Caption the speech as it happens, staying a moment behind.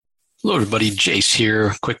Hello, everybody. Jace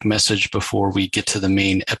here. Quick message before we get to the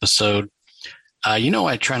main episode.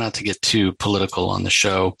 I try not to get too political on the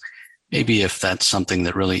show. Maybe if that's something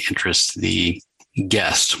that really interests the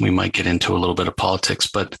guest, we might get into a little bit of politics,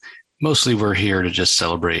 but mostly we're here to just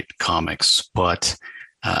celebrate comics. But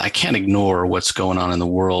I can't ignore what's going on in the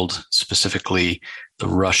world, specifically the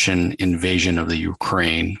Russian invasion of the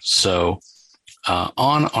Ukraine. So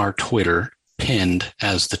on our Twitter, pinned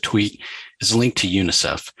as the tweet, is a link to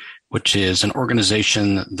UNICEF, which is an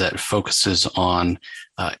organization that focuses on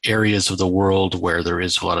areas of the world where there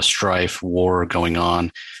is a lot of strife, war going on.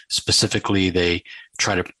 Specifically, they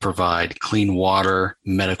try to provide clean water,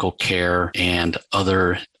 medical care, and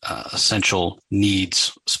other essential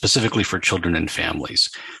needs specifically for children and families.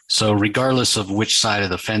 So regardless of which side of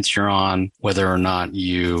the fence you're on, whether or not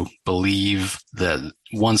you believe that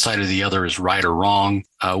one side or the other is right or wrong,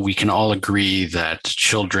 we can all agree that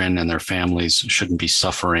children and their families shouldn't be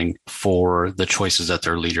suffering for the choices that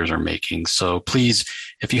their leaders are making. So please,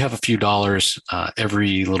 if you have a few dollars,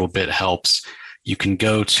 every little bit helps. You can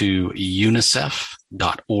go to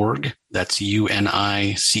unicef.org. That's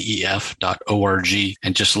unicef.org,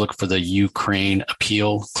 and just look for the Ukraine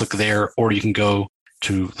appeal. Click there, or you can go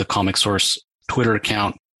to the Comic Source Twitter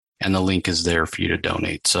account, and the link is there for you to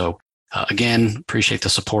donate. So again, appreciate the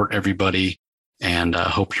support, everybody, and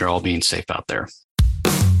hope you're all being safe out there.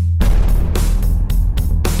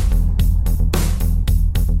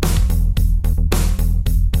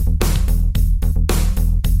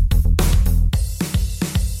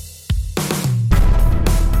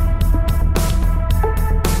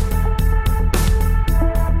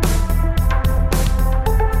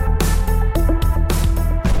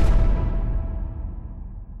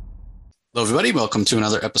 Hello, everybody. Welcome to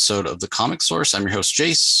another episode of the Comic Source. I'm your host,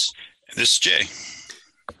 Jace. And this is Jay.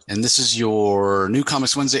 And this is your New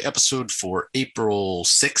Comics Wednesday episode for April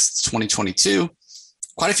 6th, 2022.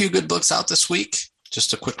 Quite a few good books out this week.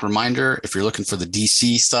 Just a quick reminder, if you're looking for the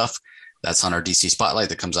DC stuff, that's on our DC Spotlight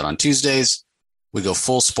that comes out on Tuesdays. We go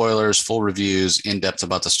full spoilers, full reviews, in-depth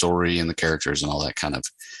about the story and the characters and all that kind of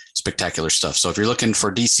spectacular stuff. So if you're looking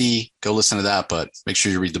for DC, go listen to that, but make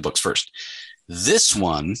sure you read the books first. This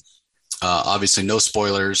one, obviously no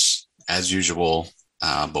spoilers as usual,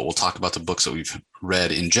 but we'll talk about the books that we've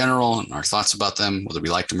read in general and our thoughts about them, whether we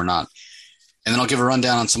liked them or not. And then I'll give a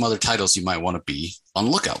rundown on some other titles you might want to be on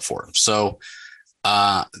the lookout for. So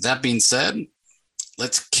that being said,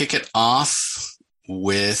 let's kick it off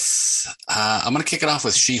with, I'm going to kick it off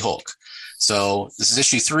with She-Hulk. So this is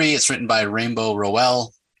issue 3. It's written by Rainbow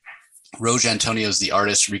Rowell. Roj Antonio is the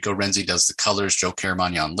artist. Rico Renzi does the colors. Joe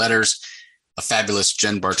Caramagna letters. A fabulous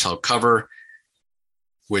Jen Bartel cover,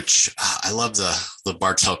 which I love the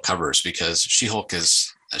Bartel covers because She-Hulk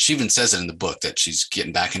is, she even says it in the book that she's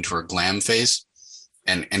getting back into her glam phase.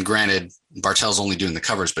 And granted, Bartel's only doing the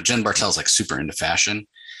covers, but Jen Bartel's like super into fashion.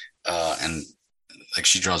 And like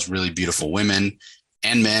she draws really beautiful women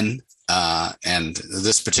and men. And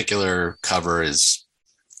this particular cover is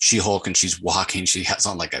She-Hulk and she's walking. She has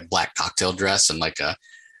on like a black cocktail dress and like a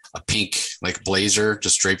pink like blazer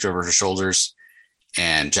just draped over her shoulders,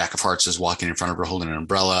 and Jack of Hearts is walking in front of her holding an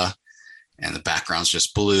umbrella, and the background's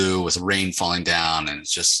just blue with rain falling down, and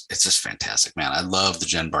it's just fantastic, man. I love the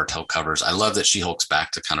Jen Bartel covers. I love that She-Hulk's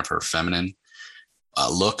back to kind of her feminine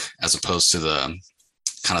look as opposed to the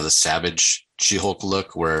kind of the savage She-Hulk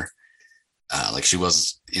look where like she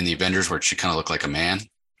was in the Avengers where she kind of looked like a man.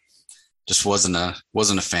 Just wasn't a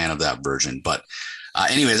fan of that version. But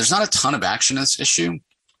anyway, there's not a ton of action in this issue.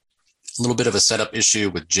 A little bit of a setup issue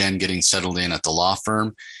with Jen getting settled in at the law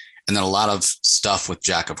firm, and then a lot of stuff with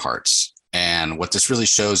Jack of Hearts. And what this really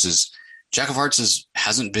shows is Jack of Hearts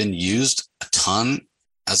hasn't been used a ton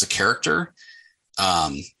as a character.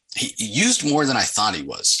 He used more than I thought he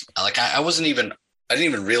was. Like I didn't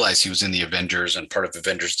even realize he was in the Avengers and part of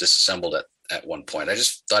Avengers Disassembled at one point. I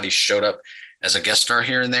just thought he showed up as a guest star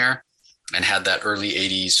here and there and had that early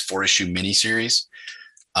 80s 4-issue miniseries.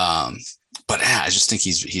 But I just think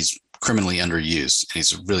he's criminally underused, and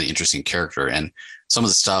he's a really interesting character, and some of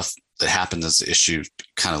the stuff that happened as the issue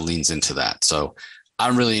kind of leans into that. So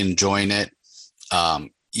I'm really enjoying it.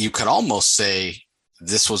 You could almost say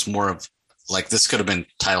this was more of like, this could have been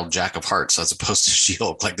titled Jack of Hearts as opposed to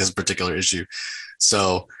She-Hulk, like this particular issue.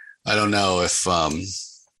 So I don't know if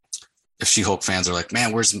She-Hulk fans are like,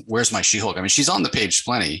 man, where's my She-Hulk? I mean, she's on the page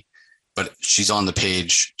plenty, but she's on the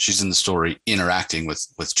page, she's in the story interacting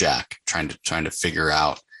with Jack, trying to figure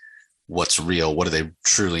out what's real. What do they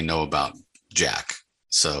truly know about Jack?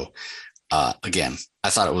 So again, I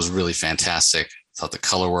thought it was really fantastic. I thought the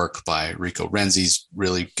color work by Rico Renzi's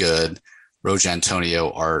really good. Roj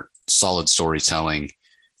Antonio art, solid storytelling.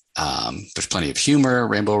 There's plenty of humor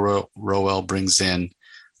Rainbow Rowell brings in,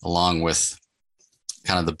 along with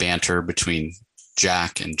kind of the banter between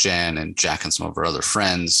Jack and Jen and Jack and some of her other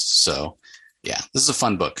friends. So yeah, this is a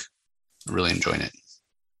fun book. I'm really enjoying it.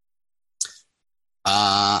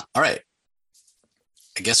 All right.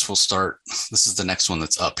 I guess we'll start. This is the next one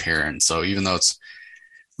that's up here. And so even though it's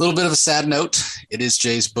a little bit of a sad note, it is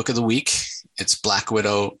Jay's book of the week. It's Black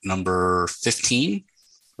Widow number 15,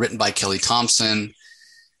 written by Kelly Thompson.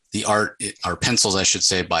 The art, or pencils, I should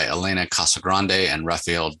say, by Elena Casagrande and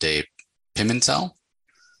Rafael de Pimentel.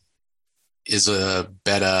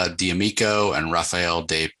 Isabella D'Amico and Rafael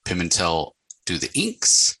de Pimentel do the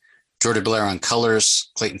inks. Jordi Blair on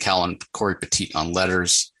colors, Clayton Cowell and Corey Petit on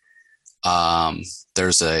letters.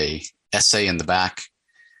 There's a essay in the back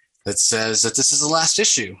that says that this is the last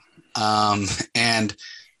issue. And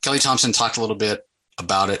Kelly Thompson talked a little bit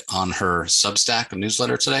about it on her Substack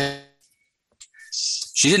newsletter today.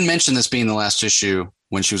 She didn't mention this being the last issue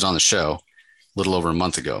when she was on the show a little over a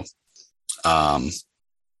month ago. And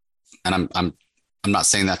I'm not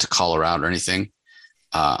saying that to call her out or anything,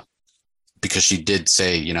 because she did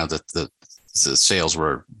say, that the sales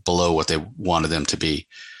were below what they wanted them to be.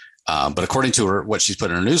 But according to her, what she's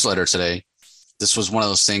put in her newsletter today, this was one of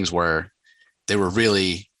those things where they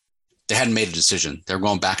hadn't made a decision. They were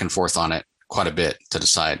going back and forth on it quite a bit to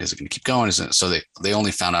decide, is it going to keep going? So they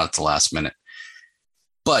only found out at the last minute.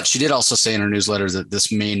 But she did also say in her newsletter that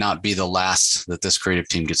this may not be the last that this creative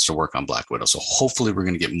team gets to work on Black Widow. So hopefully we're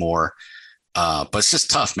going to get more. But it's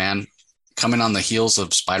just tough, man. Coming on the heels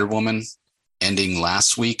of Spider-Woman ending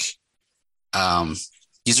last week.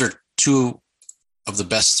 These are two of the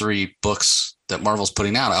best three books that Marvel's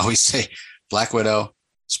putting out. I always say Black Widow,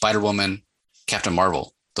 Spider-Woman, Captain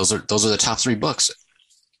Marvel. Those are the top three books.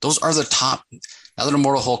 Those are the top. Now that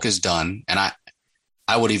Immortal Hulk is done, and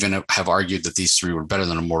I would even have argued that these three were better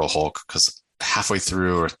than Immortal Hulk, because halfway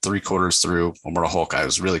through or 3/4 through Immortal Hulk, I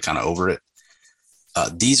was really kind of over it.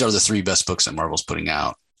 These are the three best books that Marvel's putting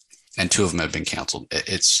out, and two of them have been canceled.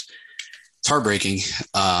 It's heartbreaking.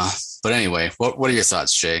 But anyway, what are your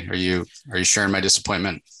thoughts, Jay? Are you sharing my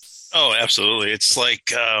disappointment? Oh, absolutely. It's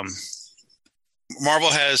like Marvel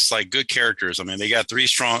has like good characters. I mean, they got two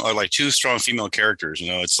strong female characters.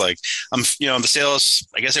 It's like the sales,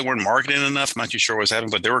 I guess they weren't marketing enough. I'm not too sure what's happening,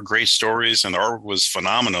 but they were great stories and the art was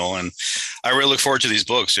phenomenal. And I really look forward to these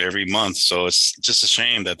books every month. So it's just a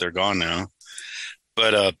shame that they're gone now.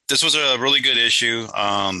 But this was a really good issue.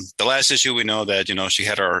 The last issue, we know that, she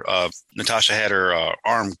had Natasha had her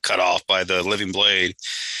arm cut off by the living blade.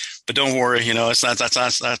 But don't worry, that's not how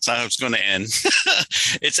it's going to end.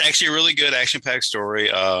 It's actually a really good action-packed story.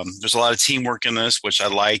 There's a lot of teamwork in this, which I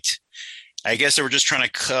liked. I guess they were just trying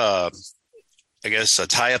to,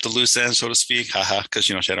 tie up the loose ends, so to speak. Because,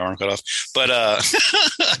 she had her arm cut off. But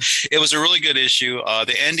it was a really good issue.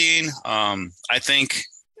 The ending, I think,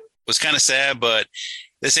 was kind of sad, but at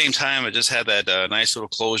the same time, it just had that nice little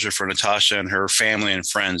closure for Natasha and her family and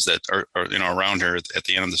friends that are around her at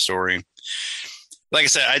the end of the story. Like I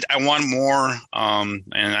said, I want more. And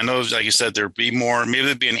I know, like you said, there'd be more. Maybe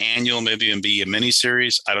it'd be an annual, maybe it'd be a mini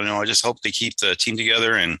series. I don't know. I just hope they keep the team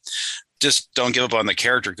together and just don't give up on the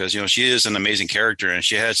character, because, she is an amazing character and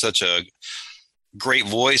she had such a great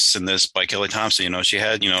voice in this by Kelly Thompson. She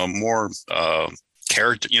had, more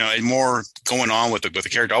character, more going on with the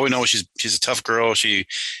character. All we know is she's a tough girl. She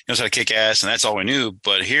knows how to kick ass, and that's all we knew.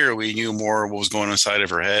 But here we knew more what was going on inside of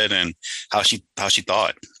her head and how she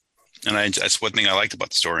thought. And that's one thing I liked about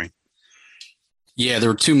the story. Yeah, there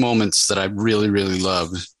were two moments that I really, really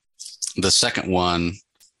loved. The second one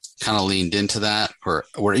kind of leaned into that, or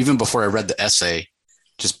even before I read the essay,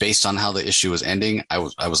 just based on how the issue was ending, I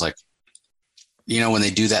was like, when they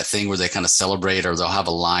do that thing where they kind of celebrate, or they'll have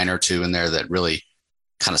a line or two in there that really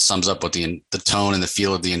kind of sums up what the tone and the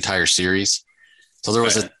feel of the entire series. So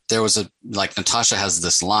there was a like, Natasha has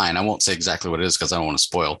this line. I won't say exactly what it is because I don't want to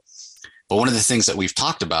spoil. But one of the things that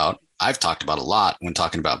I've talked about a lot when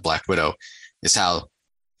talking about Black Widow, is how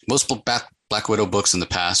most Black Widow books in the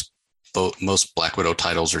past, most Black Widow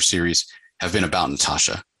titles or series, have been about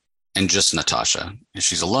Natasha and just Natasha.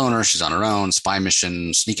 She's a loner, she's on her own, spy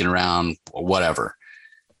mission, sneaking around, or whatever.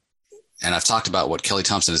 And I've talked about what Kelly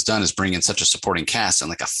Thompson has done is bring in such a supporting cast and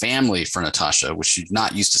like a family for Natasha, which you're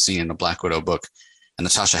not used to seeing in a Black Widow book. And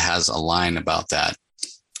Natasha has a line about that.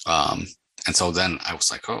 And so then I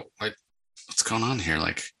was like, oh, what's going on here?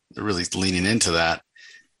 Like, they're really leaning into that.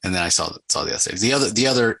 And then I saw the essay. The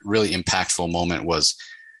other really impactful moment was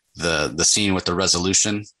the scene with the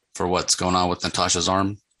resolution for what's going on with Natasha's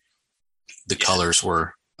arm. The colors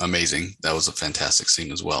were amazing. That was a fantastic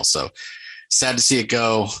scene as well. So sad to see it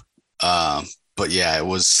go. but yeah, it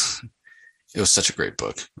was such a great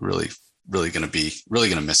book. Really, really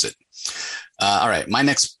gonna miss it. All right, my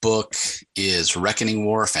next book is Reckoning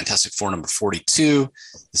War, Fantastic Four number 42.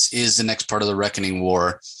 This is the next part of the Reckoning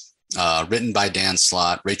War, written by Dan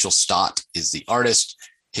Slott. Rachel Stott is the artist.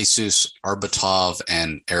 Jesus Arbatov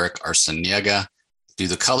and Eric Arciniega do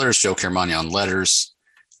the colors. Joe Caramagna on letters.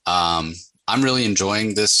 I'm really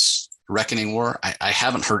enjoying this Reckoning War. I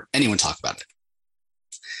haven't heard anyone talk about it.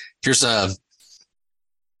 Here's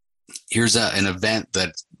an event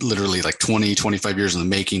that literally like 20, 25 years in the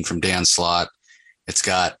making from Dan Slott. It's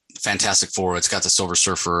got Fantastic Four. It's got the Silver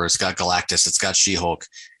Surfer. It's got Galactus. It's got She-Hulk.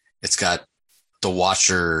 It's got the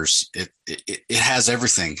Watchers. It has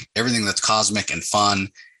everything that's cosmic and fun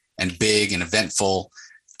and big and eventful.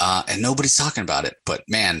 And nobody's talking about it. But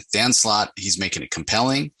man, Dan Slott, he's making it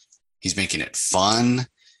compelling. He's making it fun.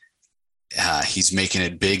 He's making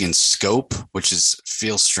it big in scope, which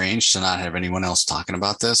feels strange to not have anyone else talking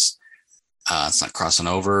about this. It's not crossing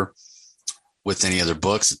over with any other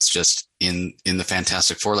books. It's just in the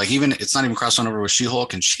Fantastic Four. Like even it's not even crossing over with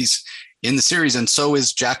She-Hulk, and she's in the series, and so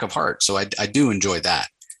is Jack of Hearts. So I do enjoy that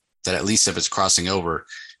at least if it's crossing over,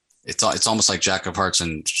 it's almost like Jack of Hearts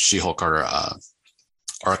and She-Hulk are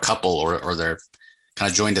a couple, or they're kind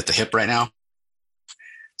of joined at the hip right now.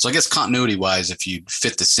 So I guess continuity wise, if you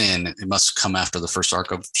fit this in, it must come after the first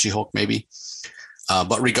arc of She-Hulk, maybe.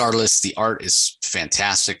 But regardless, the art is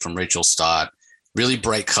fantastic from Rachel Stott. Really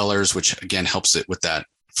bright colors, which again helps it with that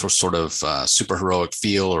sort of superheroic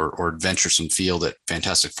feel or adventuresome feel that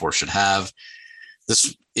Fantastic Four should have.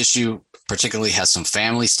 This issue particularly has some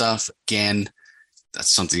family stuff. Again, that's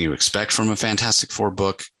something you expect from a Fantastic Four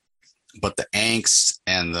book. But the angst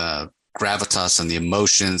and the gravitas and the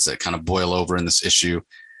emotions that kind of boil over in this issue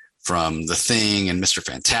from The Thing and Mr.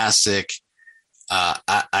 Fantastic,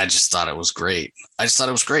 I just thought it was great.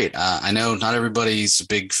 I know not everybody's a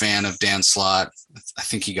big fan of Dan Slott. I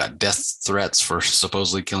think he got death threats for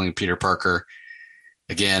supposedly killing Peter Parker.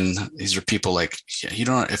 Again, these are people like,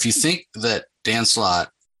 if you think that Dan Slott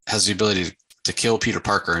has the ability to kill Peter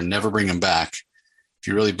Parker and never bring him back, if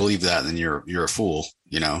you really believe that, then you're a fool.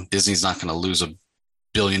 Disney's not going to lose $1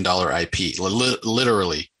 billion IP,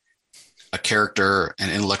 literally a character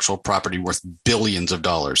and intellectual property worth billions of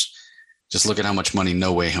dollars. Just look at how much money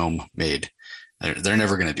No Way Home made. They're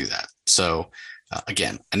never going to do that. So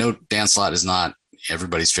again, I know Dan Slott is not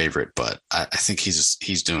everybody's favorite, but I think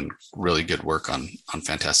he's doing really good work on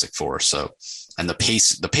Fantastic Four. So, and the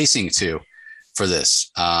pacing too for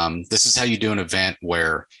this. This is how you do an event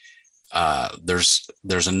where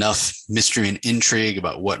there's enough mystery and intrigue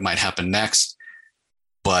about what might happen next,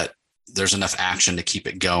 but there's enough action to keep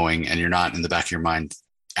it going, and you're not in the back of your mind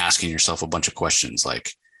asking yourself a bunch of questions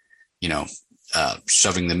like,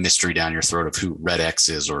 shoving the mystery down your throat of who Red X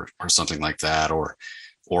is or something like that, or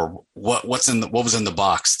what was in the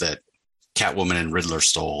box that Catwoman and Riddler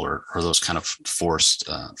stole, or those kind of forced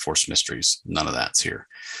mysteries. None of that's here.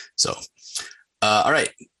 So, all right,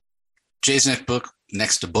 Jay's next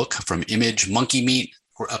book from Image, Monkey Meat.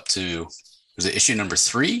 We're up to, was it issue number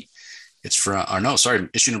 3? It's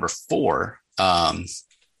issue number 4. And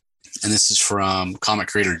this is from comic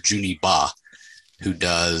creator Juni Ba, who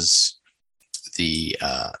does the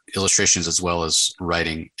illustrations as well as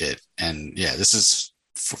writing it. And yeah, this is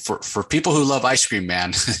for people who love Ice Cream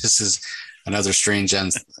Man. This is another strange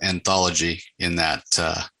anthology in that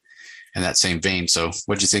same vein. So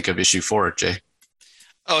what'd you think of issue 4, Jay?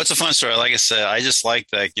 Oh, it's a fun story. Like I said, I just like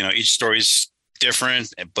that, each story's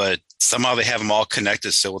different, but somehow they have them all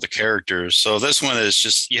connected still with the characters. So this one is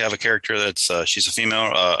just, you have a character that's, she's a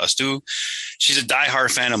female, Stu. She's a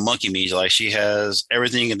diehard fan of Monkey Meat. Like, she has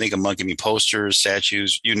everything you can think of Monkey Meat, posters,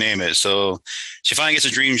 statues, you name it. So she finally gets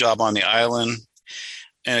a dream job on the island.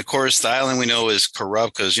 And of course, the island we know is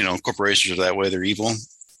corrupt because, corporations are that way. They're evil.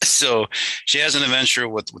 So she has an adventure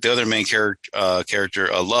with the other main character,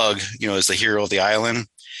 Lug, is the hero of the island.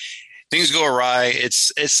 Things go awry.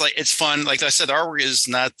 It's fun. Like I said, the artwork is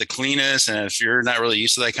not the cleanest, and if you're not really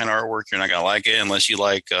used to that kind of artwork, you're not gonna like it unless you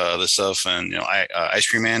like the stuff and Ice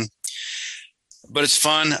Cream Man. But it's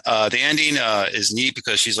fun. The ending is neat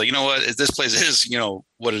because she's like, what? This place is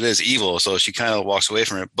what it is, evil. So she kind of walks away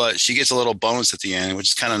from it, but she gets a little bonus at the end, which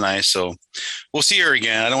is kind of nice. So we'll see her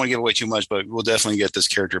again. I don't want to give away too much, but we'll definitely get this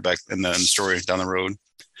character back in the story down the road.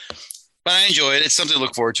 But I enjoy it. It's something to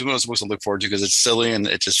look forward to. It's supposed to look forward to because it's silly and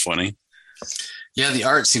it's just funny. Yeah, the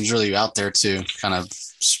art seems really out there too. Kind of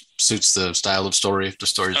suits the style of story. The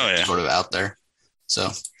story's sort of out there. So,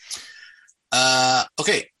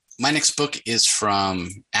 okay. My next book is from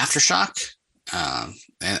AfterShock.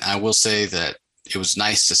 And I will say that it was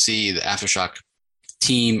nice to see the AfterShock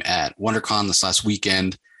team at WonderCon this last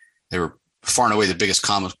weekend. They were far and away the biggest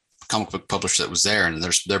comic book publisher that was there, and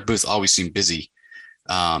their booth always seemed busy.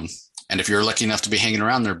 And if you're lucky enough to be hanging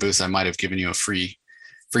around their booth, I might have given you a free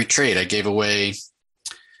trade. I gave away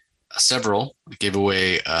several. I gave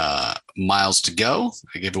away Miles to Go.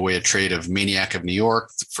 I gave away a trade of Maniac of New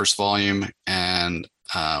York, the first volume, and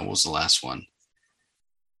what was the last one?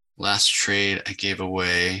 Last trade I gave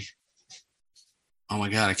away. Oh my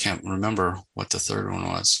God, I can't remember what the third one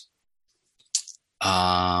was.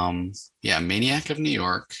 Maniac of New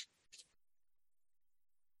York.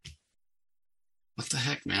 What the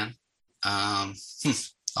heck, man? I'll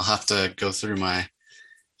have to go through my.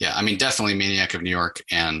 Yeah, I mean, definitely Maniac of New York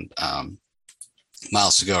and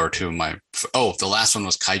Miles to Go are two of my. Oh, the last one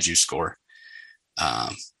was Kaiju Score,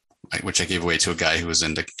 which I gave away to a guy who was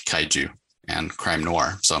into Kaiju and crime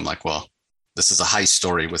noir. So I'm like, well, this is a heist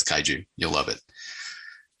story with Kaiju. You'll love it.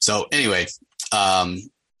 So anyway,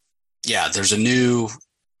 there's a new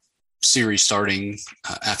series starting,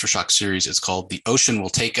 AfterShock series. It's called The Ocean Will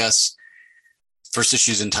Take Us. First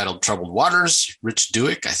issue is entitled Troubled Waters. Rich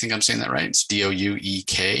Douek, I think I'm saying that right. It's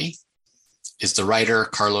Douek, is the writer.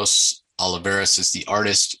 Carlos Oliveras is the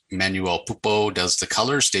artist. Manuel Pupo does the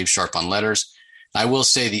colors. Dave Sharp on letters. I will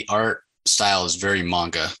say the art style is very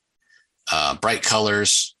manga. Bright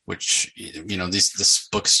colors, which, this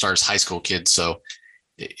book stars high school kids, so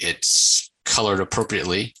it's colored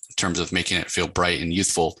appropriately in terms of making it feel bright and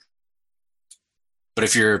youthful. But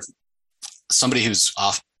if you're somebody who's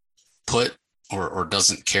off put or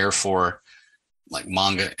doesn't care for like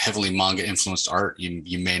heavily manga influenced art,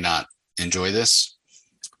 you may not enjoy this.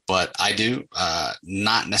 But I do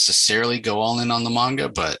not necessarily go all in on the manga,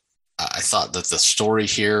 but I thought that the story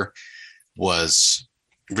here was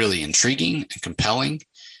really intriguing and compelling,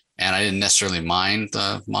 and I didn't necessarily mind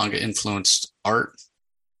the manga influenced art.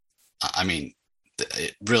 I mean,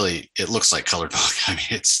 it looks like colored manga. I mean,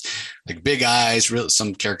 it's like big eyes.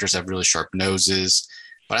 Some characters have really sharp noses,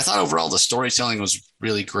 but I thought overall the storytelling was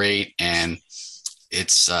really great, and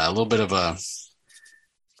it's a little bit of a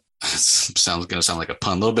going to sound like a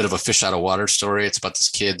pun. A little bit of a fish out of water story. It's about this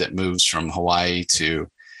kid that moves from Hawaii to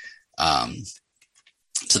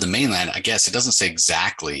the mainland. I guess it doesn't say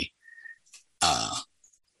exactly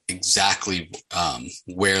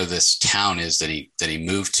where this town is that he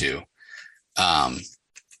moved to.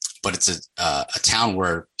 But it's a town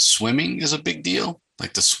where swimming is a big deal.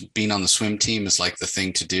 Like being on the swim team is like the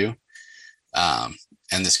thing to do. And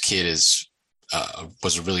this kid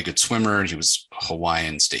was a really good swimmer. He was a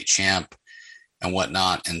Hawaiian state champ and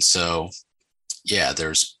whatnot. And so, yeah,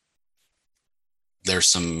 there's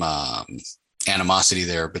some animosity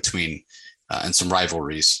there between and some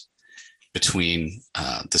rivalries between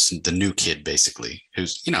the new kid, basically,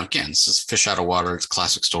 who's, again, this is fish out of water. It's a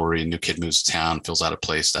classic story. A new kid moves to town, feels out of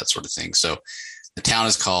place, that sort of thing. So the town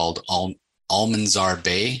is called Almanzar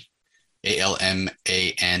Bay, Almanzar,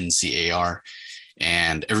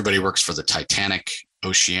 and everybody works for the Titanic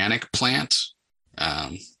Oceanic plant,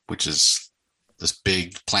 which is this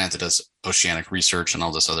big plant that does oceanic research and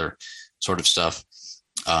all this other sort of stuff.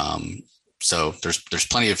 So there's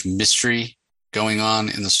plenty of mystery going on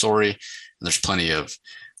in the story, and there's plenty of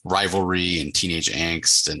rivalry and teenage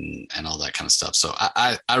angst and all that kind of stuff. So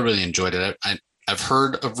I really enjoyed it. I've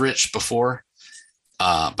heard of Rich before,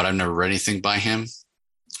 but I've never read anything by him.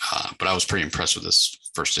 But I was pretty impressed with this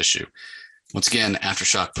first issue. Once again,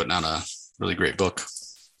 AfterShock putting out a really great book.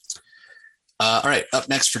 All right, up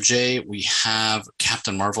next for Jay, we have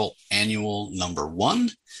Captain Marvel Annual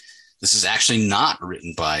 #1. This is actually not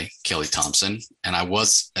written by Kelly Thompson, and I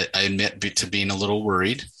admit to being a little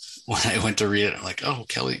worried when I went to read it. I'm like, oh,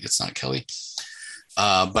 Kelly, it's not Kelly.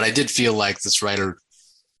 But I did feel like this writer,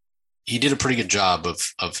 he did a pretty good job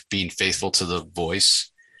of being faithful to the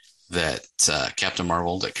voice that Captain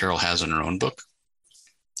Marvel, that Carol has in her own book.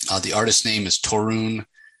 The artist's name is Torun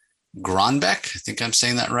Gronbeck. I think I'm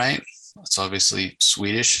saying that right. It's obviously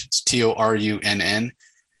Swedish. It's TORUNN.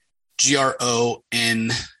 GRONBEKK,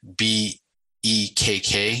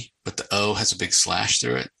 but the O has a big slash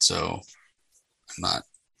through it. So I'm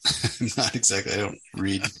not exactly, I don't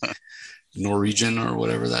read Norwegian or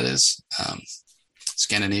whatever that is,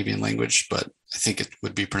 Scandinavian language, but I think it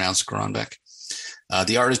would be pronounced Gronbeck.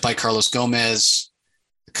 The art is by Carlos Gomez.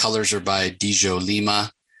 The colors are by Dijo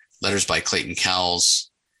Lima. Letters by Clayton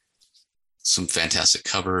Cowles. Some fantastic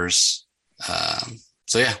covers.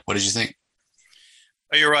 So yeah, what did you think?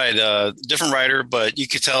 Oh, you're right. Different writer, but you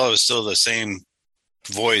could tell it was still the same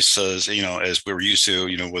voice as as we were used to,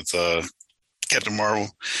 with Captain Marvel.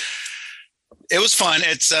 It was fun.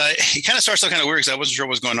 It's it kind of starts out kind of weird because I wasn't sure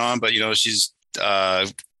what was going on, but she's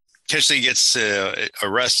Casey gets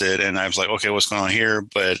arrested, and I was like, okay, what's going on here?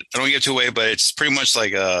 But I don't get too away. But it's pretty much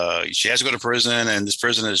like she has to go to prison, and this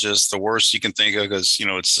prison is just the worst you can think of because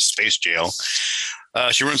it's a space jail.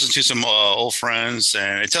 She runs into some old friends,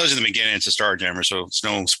 and it tells you in the beginning it's a Starjammer, so it's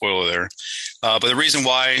no spoiler there. But there's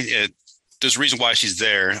a reason why she's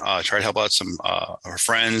there. Try to help out some her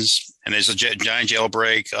friends, and there's a giant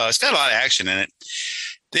jailbreak. It's got a lot of action in it.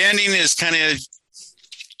 The ending is kind of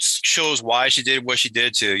shows why she did what she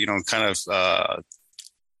did to, kind of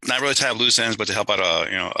not really tie up loose ends, but to help out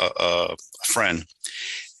a friend.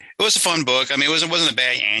 It was a fun book. I mean, it wasn't a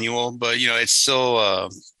bad annual, but it's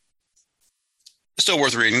still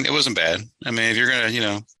worth reading. It wasn't bad. I mean, if you're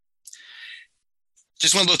gonna,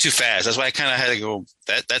 just went a little too fast. That's why I kind of had to go.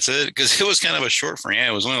 That's it, because it was kind of a short for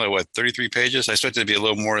It was only like 33 pages. I expected it to be a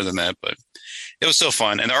little more than that, but it was still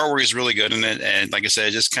fun, and the artwork is really good in it. And like I said,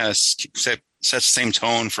 it just kind of sets the same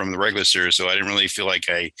tone from the regular series, so I didn't really feel like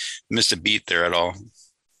I missed a beat there at all.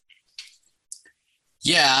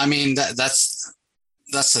 Yeah, I mean that's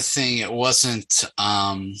the thing. It wasn't.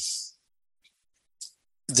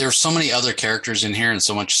 There's so many other characters in here and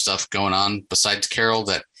so much stuff going on besides Carol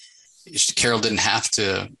that Carol didn't have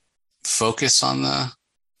to focus on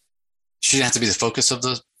she didn't have to be the focus of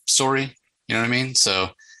the story. You know what I mean? So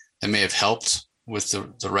it may have helped with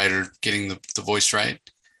the writer getting the voice right.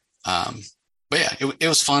 But yeah, it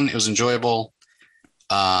was fun. It was enjoyable.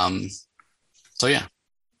 So yeah,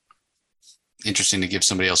 interesting to give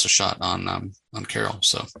somebody else a shot on Carol.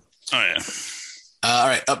 So, oh yeah. All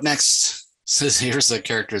right. Up next, here's a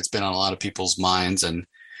character that's been on a lot of people's minds and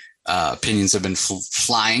opinions have been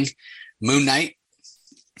flying. Moon Knight.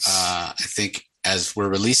 I think as we're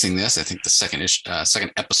releasing this, I think the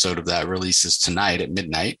second episode of that releases tonight at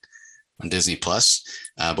midnight on Disney Plus.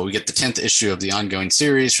 But we get the 10th issue of the ongoing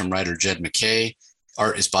series from writer Jed MacKay.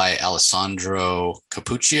 Art is by Alessandro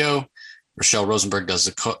Cappuccio. Rochelle Rosenberg does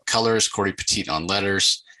the colors. Corey Petit on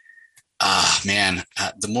letters.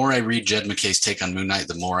 The more I read Jed MacKay's take on Moon Knight,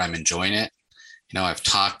 the more I'm enjoying it. I've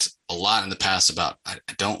talked a lot in the past about I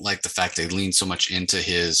don't like the fact they lean so much into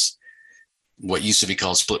his what used to be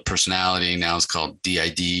called split personality. Now it's called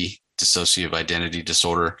DID, dissociative identity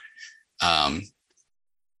disorder. And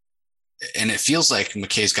it feels like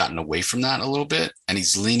McKay's gotten away from that a little bit, and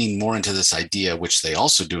he's leaning more into this idea, which they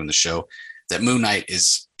also do in the show, that Moon Knight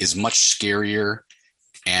is much scarier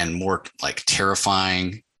and more like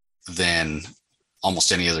terrifying than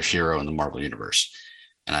almost any other hero in the Marvel universe.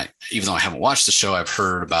 And even though I haven't watched the show, I've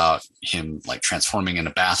heard about him like transforming in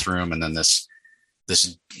a bathroom, and then this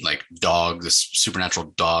like dog, this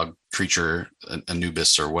supernatural dog creature,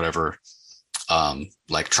 Anubis or whatever,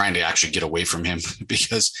 like trying to actually get away from him,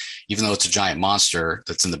 because even though it's a giant monster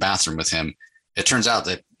that's in the bathroom with him, it turns out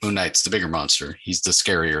that Moon Knight's the bigger monster. He's the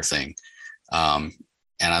scarier thing. And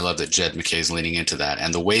I love that Jed MacKay's leaning into that.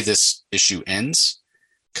 And the way this issue ends,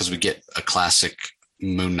 because we get a classic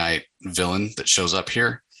Moon Knight villain that shows up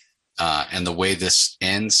here, and the way this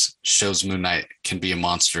ends shows Moon Knight can be a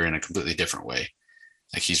monster in a completely different way.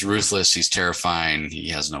 Like, he's ruthless, he's terrifying, he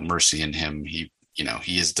has no mercy in him. He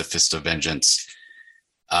is the fist of vengeance.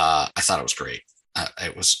 I thought it was great.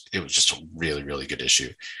 It was just a really, really good issue.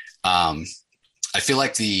 I feel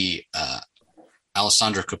like the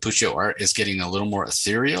Alessandro Cappuccio art is getting a little more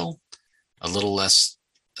ethereal, a little less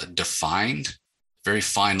defined, very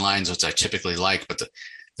fine lines, which I typically like, but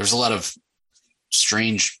there's a lot of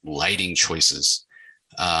strange lighting choices.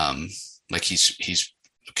 Like he's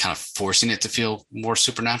kind of forcing it to feel more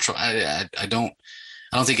supernatural. I don't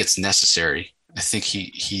think it's necessary. I think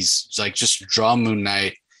he's like, just draw Moon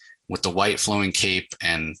Knight with the white flowing cape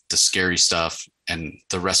and the scary stuff, and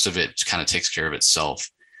the rest of it kind of takes care of itself.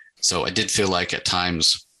 So I did feel like at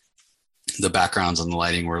times the backgrounds and the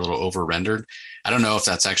lighting were a little over rendered. I don't know if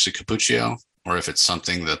that's actually Cappuccio or if it's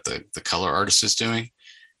something that the color artist is doing.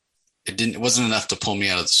 It wasn't enough to pull me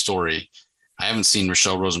out of the story. I haven't seen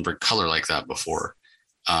Rochelle Rosenberg color like that before.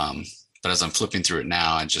 But as I'm flipping through it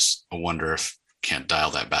now, I wonder if I can't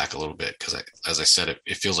dial that back a little bit, because as I said,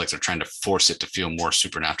 it feels like they're trying to force it to feel more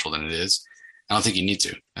supernatural than it is. I don't think you need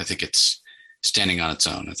to. I think it's standing on its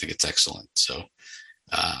own. I think it's excellent. So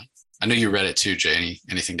I know you read it too, Jay.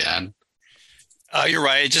 Anything to add? You're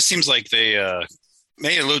right. It just seems like they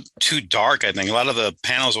made it a little too dark. I think a lot of the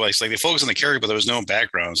panels were like they focused on the character, but there was no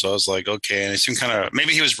background. So I was like, okay. And it seemed kind of,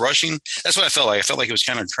 maybe he was rushing. That's what I felt like. I felt like he was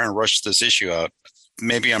kind of trying to rush this issue out.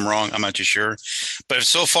 Maybe I'm wrong. I'm not too sure. But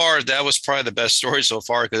so far, that was probably the best story so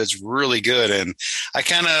far because it's really good. And I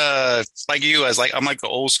kind of like you. I'm like the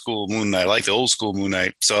old school Moon Knight. I like the old school Moon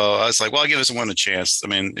Knight. So I was like, well, I'll give this one a chance. I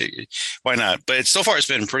mean, why not? But so far, it's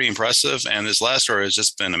been pretty impressive. And this last story has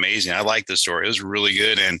just been amazing. I like this story. It was really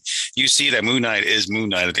good. And you see that Moon Knight is Moon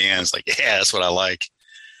Knight at the end. It's like, yeah, that's what I like.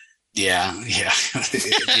 Yeah, yeah,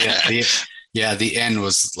 yeah. The end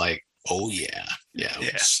was like, oh yeah, yeah.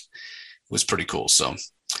 It was pretty cool. So,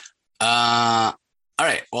 all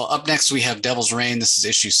right. Well, up next we have Devil's Reign. This is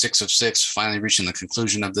issue 6 of 6. Finally reaching the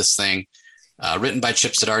conclusion of this thing. Written by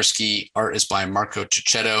Chip Zdarsky. Art is by Marco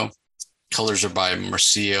Cicchetto. Colors are by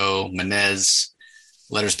Marcio Menez.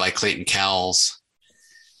 Letters by Clayton Cowles.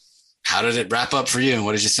 How did it wrap up for you?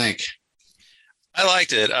 What did you think? I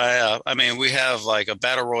liked it. I mean, we have like a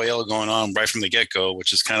battle royale going on right from the get go,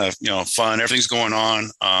 which is kind of fun. Everything's going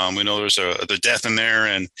on. We know there's the death in there,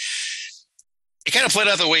 and it kind of played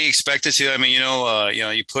out the way you expect it to. I mean,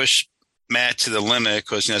 you push Matt to the limit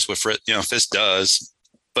because that's what Fisk does,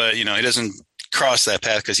 but he doesn't cross that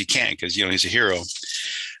path because he can't because he's a hero.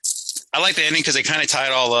 I like the ending because they kind of tie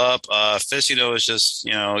it all up. Fisk, is just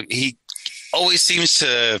he always seems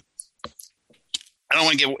to. I don't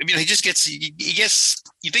want to get. He just gets. He gets.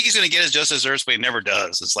 You think he's going to get his just desserts, but he never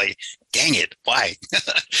does. It's like, dang it, why?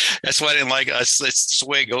 That's why I didn't like us. It's just the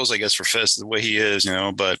way it goes, I guess, for Fisk, the way he is,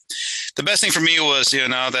 But the best thing for me was,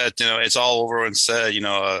 now that it's all over and said,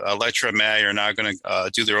 Elektra and Matt are now going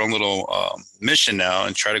to do their own little mission now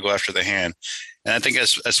and try to go after the hand. And I think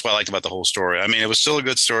that's what I liked about the whole story. I mean, it was still a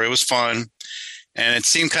good story. It was fun. And it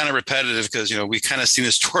seemed kind of repetitive because, we kind of seen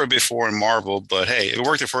this story before in Marvel. But, hey, it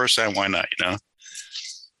worked the first time. Why not,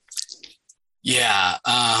 Yeah.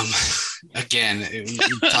 Again, we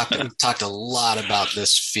talked a lot about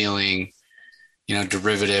this feeling,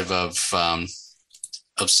 derivative of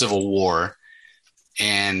Civil War.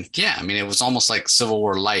 And yeah, I mean, it was almost like Civil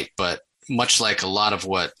War light, but much like a lot of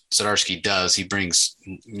what Zdarsky does, he brings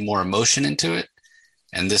more emotion into it.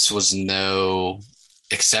 And this was no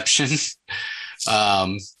exception.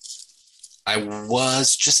 I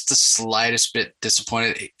was just the slightest bit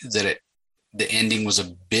disappointed that the ending was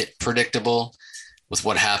a bit predictable with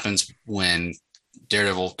what happens when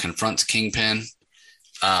Daredevil confronts Kingpin.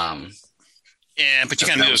 Yeah, but you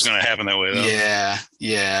kind of knew it was going to happen that way, though.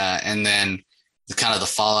 Yeah. And then the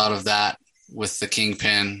fallout of that with the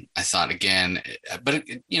Kingpin, I thought again, but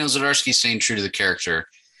Zdarsky's staying true to the character.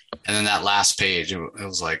 And then that last page, it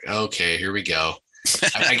was like, okay, here we go.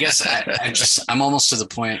 I guess I'm almost to the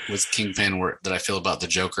point with Kingpin that I feel about the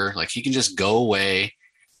Joker. Like he can just go away.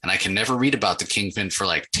 And I can never read about the Kingpin for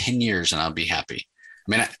like 10 years and I'll be happy.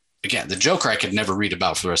 I mean, again, the Joker I could never read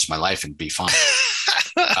about for the rest of my life and be fine.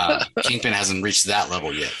 Kingpin hasn't reached that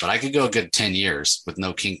level yet, but I could go a good 10 years with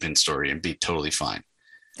no Kingpin story and be totally fine.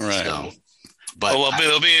 Right. So, but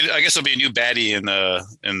I guess there'll be a new baddie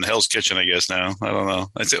in Hell's Kitchen, I guess now. I don't know.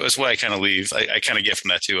 That's why I kind of leave. I kind of get from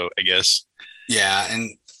that too, I guess. Yeah. And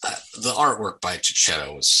the artwork by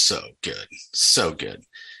Cicchetto was so good. So good.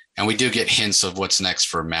 And we do get hints of what's next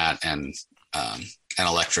for Matt and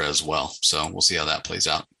Elektra as well. So we'll see how that plays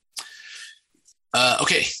out.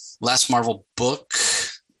 Okay, last Marvel book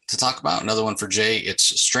to talk about. Another one for Jay. It's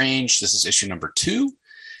Strange. This is issue number 2.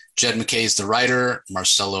 Jed McKay is the writer.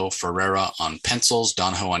 Marcelo Ferreira on pencils.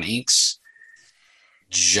 Don Ho on inks.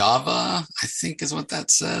 Java, I think is what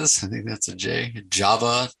that says. I think that's a J.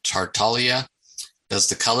 Java Tartaglia does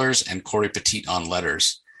the colors, and Corey Petit on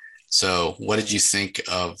letters. So what did you think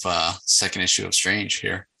of second issue of Strange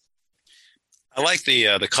here? I like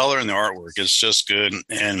the color and the artwork. It's just good.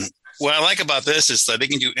 And what I like about this is that they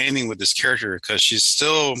can do anything with this character because she's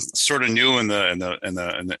still sort of new in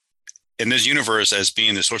this universe as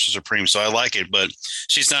being the Sorcerer Supreme. So I like it, but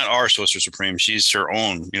she's not our Sorcerer Supreme. She's her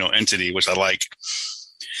own, entity, which I like.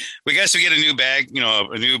 We guess we get a new bad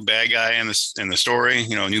guy in the story,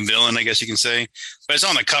 a new villain, I guess you can say. But it's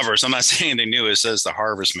on the cover, so I'm not saying they knew. It says the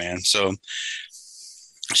Harvest Man. So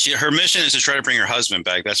her mission is to try to bring her husband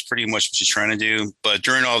back. That's pretty much what she's trying to do. But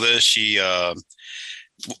during all this, she runs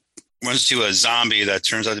into a zombie that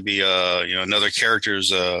turns out to be another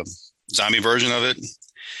character's zombie version of it.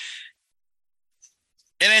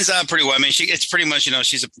 It ends up pretty well. I mean, it's pretty much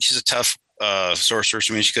she's a tough sorceress.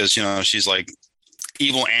 I mean, because she's like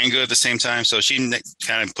evil and good at the same time. So she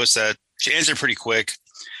kind of she ends it pretty quick.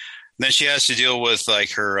 And then she has to deal with like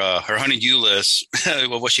her honeydew list,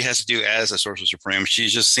 what she has to do as a Sorcerer Supreme. She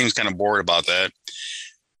just seems kind of bored about that.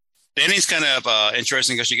 The ending's kind of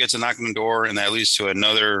interesting because she gets a knock on the door, and that leads to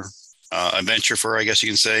another adventure for her, I guess you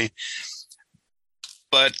can say.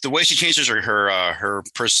 But the way she changes her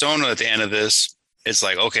persona at the end of this, it's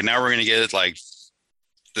like, okay, now we're going to get like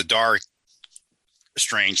the dark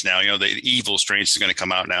Strange now. The evil Strange is going to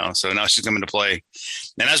come out now. So now she's coming to play.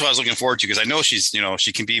 And that's what I was looking forward to, because I know she's,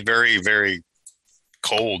 she can be very, very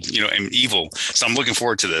cold, and evil. So I'm looking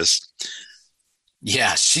forward to this.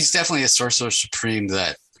 Yeah, she's definitely a sorcerer supreme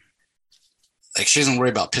that, like, she doesn't worry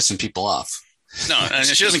about pissing people off. No, and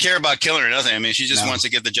she doesn't care about killing or nothing. I mean, she just wants to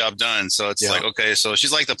get the job done. So it's like, okay, so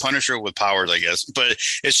she's like the Punisher with powers, I guess. But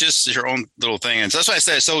it's just her own little thing. And so that's why I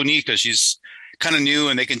said it's so neat, because she's kind of new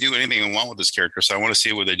and they can do anything they want with this character. So I want to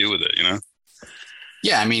see what they do with it,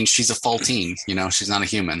 Yeah, I mean, she's a Faultine, she's not a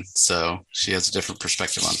human. So she has a different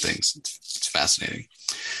perspective on things. It's fascinating.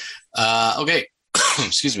 Okay.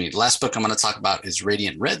 Excuse me. The last book I'm going to talk about is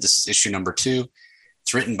Radiant Red. This is issue number 2.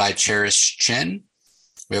 It's written by Cherish Chen.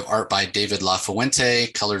 We have art by David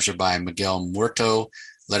Lafuente. Colors are by Miguel Muerto.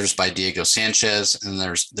 Letters by Diego Sanchez. And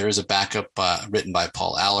there is a backup written by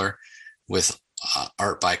Paul Aller with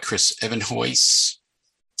art by Chris Evenhois.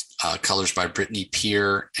 Colors by Brittany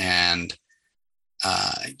Peer. And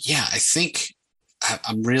I think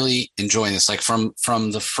I'm really enjoying this. Like from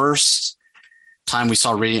the first time we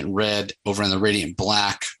saw Radiant Red over in the Radiant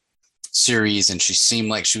Black series, and she seemed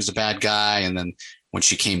like she was a bad guy, and then when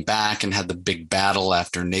she came back and had the big battle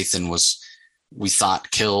after Nathan was, we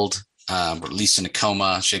thought, killed, or at least in a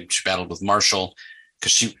coma, she battled with Marshall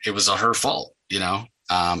because it was her fault,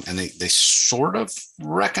 and they sort of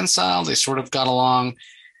reconciled. They sort of got along.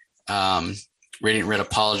 Radiant Red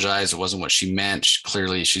apologized. It wasn't what she meant.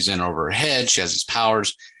 Clearly, she's in over her head. She has these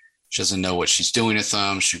powers. She doesn't know what she's doing with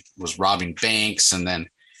them. She was robbing banks and then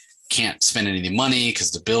can't spend any money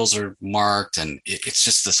because the bills are marked. And it's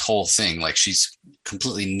just this whole thing. Like, she's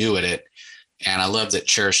completely new at it. And I love that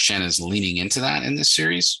Cherish Chen is leaning into that in this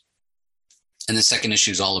series. And the second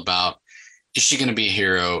issue is all about, is she going to be a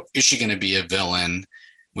hero? Is she going to be a villain?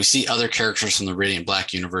 We see other characters from the Radiant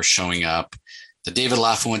Black universe showing up. The David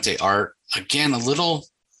Lafuente art, again, a little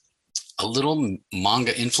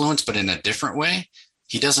manga influence, but in a different way.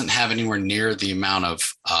 He doesn't have anywhere near the amount of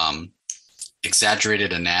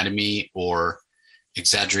exaggerated anatomy or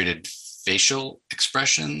exaggerated facial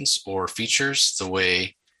expressions or features the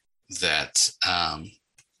way that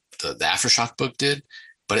the AfterShock book did,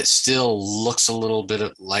 but it still looks a little bit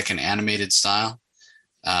like an animated style.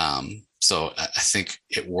 So I think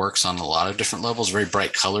it works on a lot of different levels, very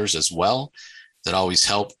bright colors as well that always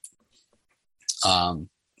help.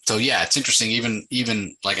 So yeah, it's interesting.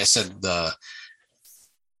 Even like I said, the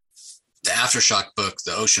AfterShock book,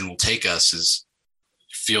 The Ocean Will Take Us,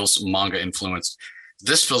 feels manga influenced.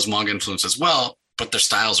 This feels manga influenced as well, but their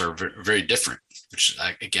styles are very different, which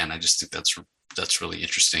I just think that's really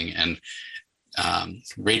interesting. And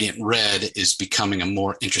Radiant Red is becoming a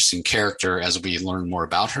more interesting character as we learn more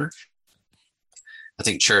about her. I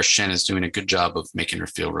think Cherish Chen is doing a good job of making her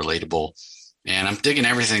feel relatable. And I'm digging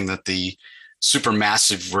everything that the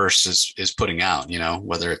Supermassive verse is putting out,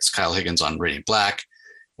 whether it's Kyle Higgins on Radiant Black,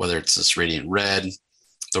 whether it's this Radiant Red,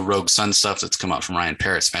 the Rogue Sun stuff that's come out from Ryan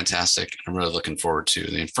Parrott's fantastic. I'm really looking forward to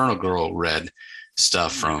the Infernal Girl Red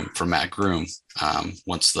stuff from Matt Groom.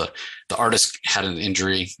 Once the artist had an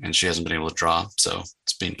injury and she hasn't been able to draw, so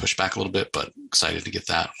it's being pushed back a little bit, but excited to get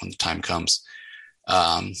that when the time comes.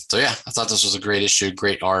 So yeah, I thought this was a great issue,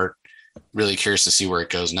 great art. Really curious to see where it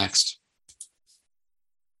goes next.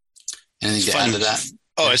 Anything to add to that?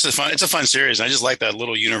 Oh, it's a fun series. I just like that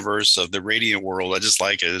little universe of the Radiant world. I just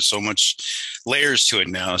like it. There's so much layers to it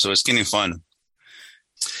now, so it's getting fun.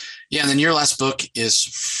 Yeah, and then your last book is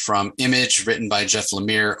from Image, written by Jeff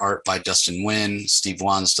Lemire, art by Dustin Nguyen. Steve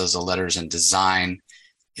Wands does the letters and design.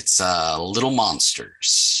 It's Little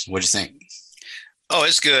Monsters. What'd you think? Oh,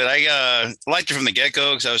 it's good. I liked it from the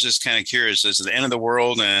get-go because I was just kind of curious. It's the end of the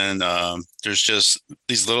world, and there's just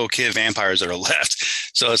these little kid vampires that are left.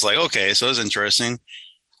 So it's like, okay, so it's interesting.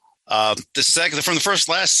 From the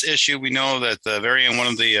last issue, we know that the very end, one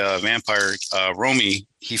of the vampire, Romy,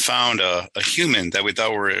 he found a human that we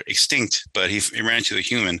thought were extinct, but he ran into a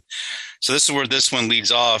human. So this is where this one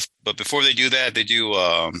leads off. But before they do that, they do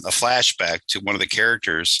a flashback to one of the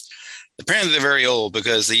characters. Apparently they're very old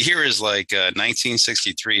because the year is like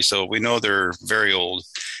 1963. So we know they're very old,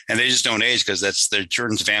 and they just don't age because they're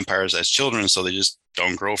turned to vampires as children. So they just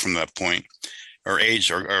don't grow from that point or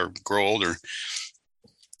age or grow older.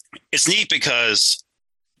 It's neat because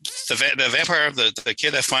the vampire, the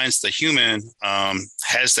kid that finds the human,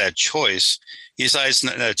 has that choice. He decides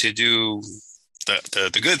to do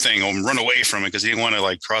the good thing or run away from it because he didn't want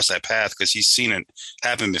to cross that path because he's seen it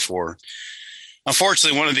happen before.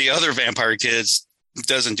 Unfortunately, one of the other vampire kids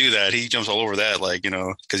doesn't do that. He jumps all over that,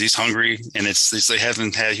 because he's hungry and they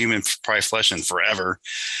haven't had human flesh in forever.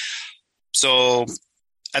 So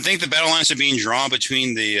I think the battle lines are being drawn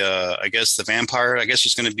between I guess the vampire. I guess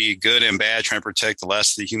it's going to be good and bad, trying to protect the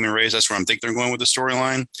last of the human race. That's where I'm think they're going with the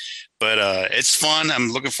storyline. But it's fun. I'm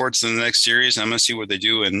looking forward to the next series. I'm going to see what they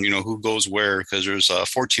do and who goes where, because there's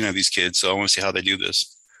 14 of these kids, so I want to see how they do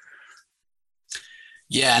this.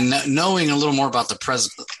 Yeah, knowing a little more about the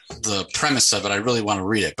premise of it, I really want to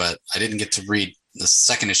read it, but I didn't get to read the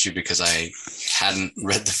second issue because I hadn't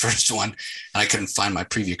read the first one, and I couldn't find my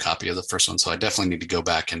preview copy of the first one, so I definitely need to go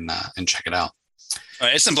back and check it out.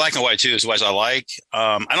 It's in black and white too, is what I like.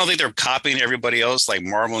 I don't think they're copying everybody else like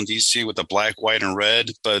Marvel and DC with the black, white, and red,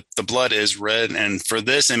 but the blood is red, and for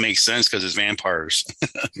this, it makes sense because it's vampires.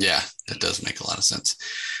 Yeah, that does make a lot of sense.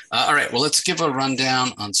 All right, well, let's give a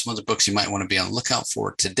rundown on some of the books you might want to be on the lookout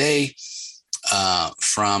for today.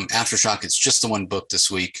 From AfterShock, it's just the one book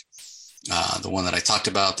this week. The one that I talked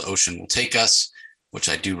about, The Ocean Will Take Us, which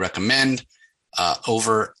I do recommend.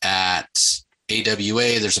 Over at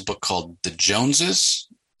AWA, there's a book called The Joneses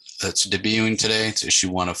that's debuting today. It's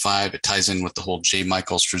issue 1 of 5. It ties in with the whole J.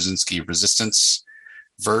 Michael Straczynski resistance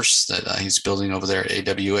verse that he's building over there at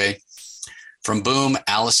AWA. From Boom,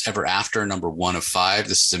 Alice Ever After, number 1 of 5.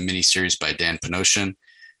 This is a mini series by Dan Panosian.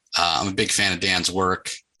 I'm a big fan of Dan's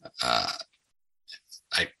work.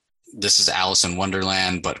 This is Alice in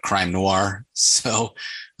Wonderland, but crime noir. So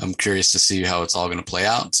I'm curious to see how it's all going to play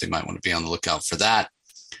out. So you might want to be on the lookout for that.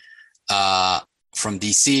 From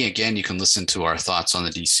DC, again, you can listen to our thoughts on the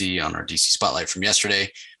DC on our DC Spotlight from yesterday.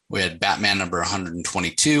 We had Batman number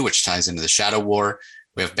 122, which ties into the Shadow War.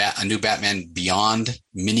 We have a new Batman Beyond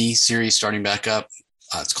mini series starting back up.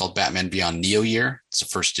 It's called Batman Beyond Neo Year. It's the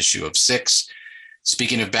first issue of 6.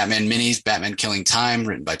 Speaking of Batman minis, Batman Killing Time,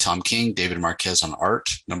 written by Tom King, David Marquez on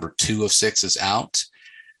art. Number 2 of 6 is out.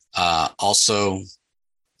 Also,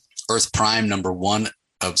 Earth Prime, number 1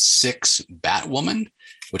 of 6, Batwoman,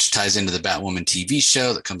 which ties into the Batwoman TV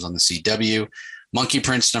show that comes on the CW. Monkey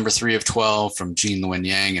Prince, number 3 of 12, from Jean Luen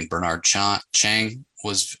Yang and Bernard Chang,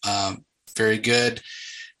 was very good.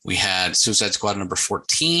 We had Suicide Squad, number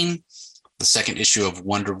 14. The second issue of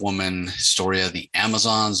Wonder Woman Historia, The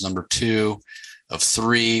Amazons, number 2 of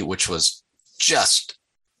 3, which was just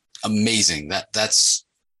amazing. That's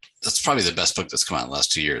probably the best book that's come out in the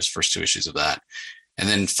last 2 years, first 2 issues of that. And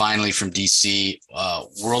then finally from DC,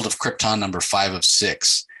 World of Krypton, number 5 of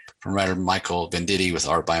 6, from writer Michael Venditti with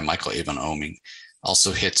art by Michael Avon Oeming.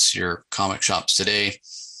 Also hits your comic shops today.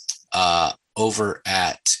 Over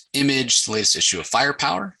at Image, the latest issue of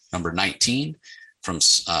Firepower, number 19, from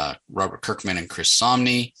Robert Kirkman and Chris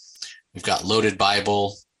Somney. We've got Loaded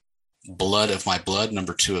Bible, Blood of My Blood,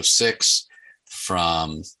 number 2 of 6,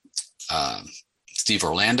 from Steve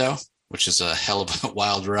Orlando, which is a hell of a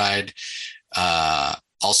wild ride.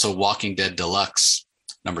 Also Walking Dead Deluxe,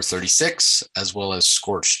 number 36, as well as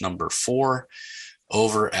Scorched, number 4.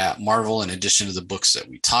 Over at Marvel, in addition to the books that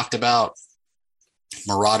we talked about,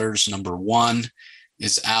 Marauders, number 1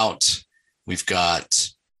 is out. We've got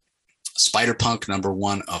Spider-Punk, number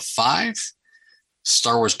 1 of 5.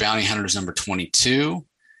 Star Wars Bounty Hunters, number 22.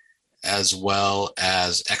 As well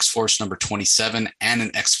as X-Force number 27 and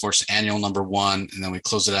an X-Force annual number 1. And then we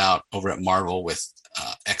close it out over at Marvel with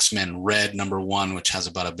X-Men Red number 1, which has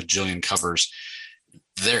about a bajillion covers.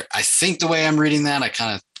 There, I think the way I'm reading that, I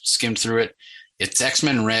kind of skimmed through it. It's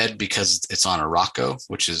X-Men Red because it's on Arakko,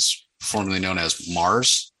 which is formerly known as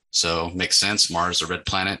Mars. So makes sense. Mars, the red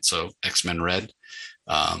planet. So X-Men Red.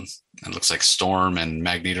 It looks like Storm and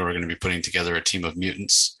Magneto are going to be putting together a team of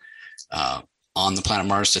mutants on the planet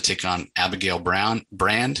Mars to take on Abigail Brand,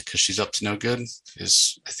 because she's up to no good,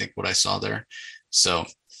 is I think what I saw there. So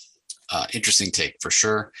interesting take for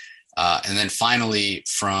sure. And then finally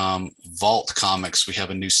from Vault Comics, we have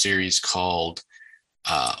a new series called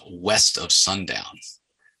West of Sundown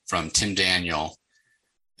from Tim Daniel.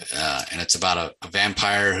 And it's about a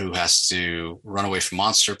vampire who has to run away from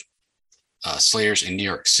monster slayers in New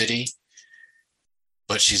York City.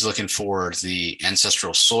 But she's looking for the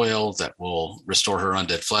ancestral soil that will restore her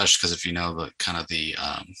undead flesh. Because if you know the kind of the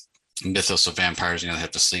mythos of vampires, they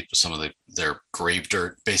have to sleep with some of their grave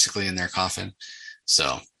dirt basically in their coffin.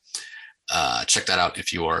 So check that out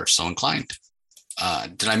if you are so inclined.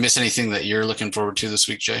 Did I miss anything that you're looking forward to this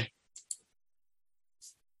week, Jay?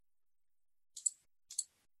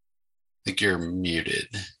 I think you're muted.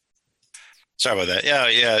 Sorry about that.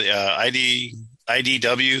 Yeah.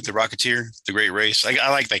 IDW, the Rocketeer, the Great Race. I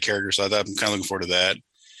like that character, so I'm kind of looking forward to that.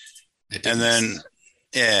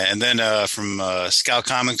 And then from Scout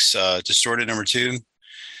Comics, Distorted number 2,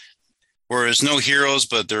 where there's no heroes,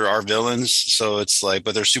 but there are villains. So it's like,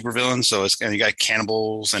 but they're super villains. So it's and you got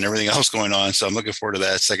cannibals and everything else going on. So I'm looking forward to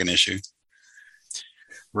that second issue.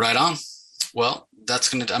 Right on. Well,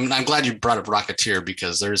 I'm glad you brought up Rocketeer,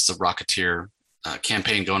 because there's the Rocketeer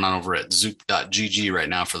campaign going on over at zoop.gg right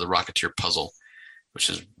now for the Rocketeer puzzle, which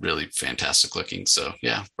is really fantastic looking. So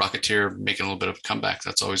yeah, Rocketeer making a little bit of a comeback.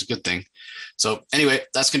 That's always a good thing. So anyway,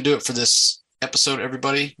 that's going to do it for this episode,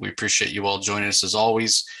 everybody. We appreciate you all joining us as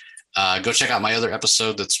always. Go check out my other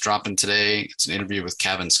episode that's dropping today. It's an interview with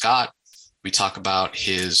Kevin Scott. We talk about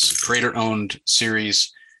his creator-owned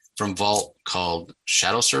series from Vault called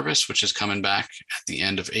Shadow Service, which is coming back at the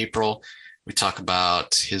end of April. We talk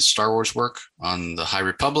about his Star Wars work on the High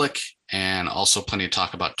Republic, and also plenty of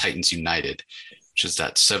talk about Titans United, which is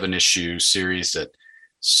that 7-issue series that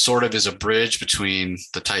sort of is a bridge between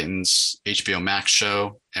the Titans HBO Max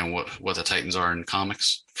show and what the Titans are in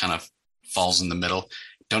comics. Kind of falls in the middle.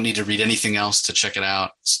 Don't need to read anything else to check it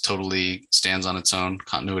out. It's totally stands on its own,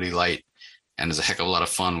 continuity light, and is a heck of a lot of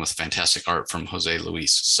fun with fantastic art from Jose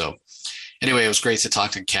Luis. So anyway, it was great to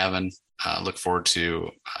talk to Kevin. Look forward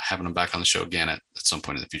to having him back on the show again at some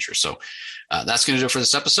point in the future. So that's going to do it for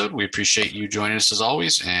this episode. We appreciate you joining us as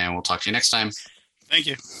always, and we'll talk to you next time. Thank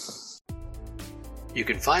you. You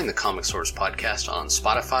can find the Comic Source podcast on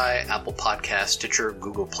Spotify, Apple Podcasts, Stitcher,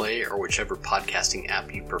 Google Play, or whichever podcasting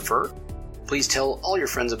app you prefer. Please tell all your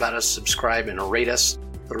friends about us, subscribe, and rate us.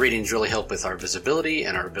 The ratings really help with our visibility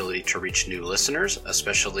and our ability to reach new listeners,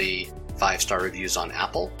 especially 5-star reviews on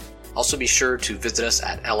Apple. Also be sure to visit us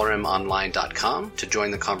at lrmonline.com to join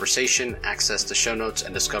the conversation, access the show notes,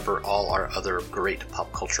 and discover all our other great pop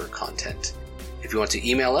culture content. If you want to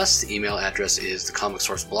email us, the email address is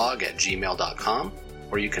thecomicsourceblog@gmail.com,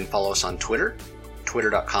 or you can follow us on Twitter,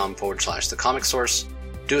 twitter.com/thecomicsource.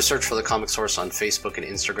 Do a search for The Comic Source on Facebook and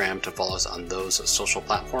Instagram to follow us on those social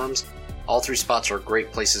platforms. All 3 spots are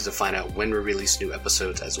great places to find out when we release new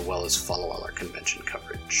episodes, as well as follow all our convention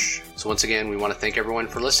coverage. So once again, we want to thank everyone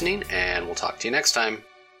for listening, and we'll talk to you next time.